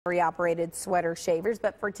operated sweater shavers,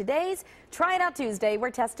 but for today's Try It Out Tuesday, we're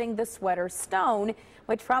testing the Sweater Stone,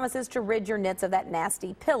 which promises to rid your knits of that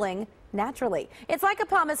nasty pilling naturally. It's like a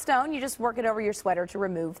pumice stone. You just work it over your sweater to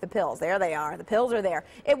remove the pills. There they are. The pills are there.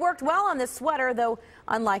 It worked well on this sweater, though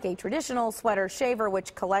unlike a traditional sweater shaver,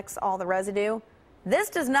 which collects all the residue, this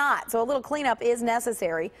does not, so a little cleanup is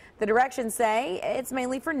necessary. The directions say it's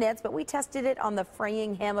mainly for knits, but we tested it on the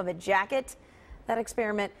fraying hem of a jacket. That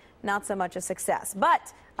experiment, not so much a success.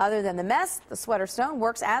 But other than the mess, the Sweater Stone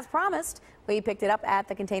works as promised. We picked it up at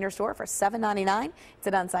the Container Store for $7.99. It's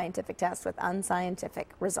an unscientific test with unscientific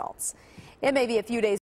results. It may be a few days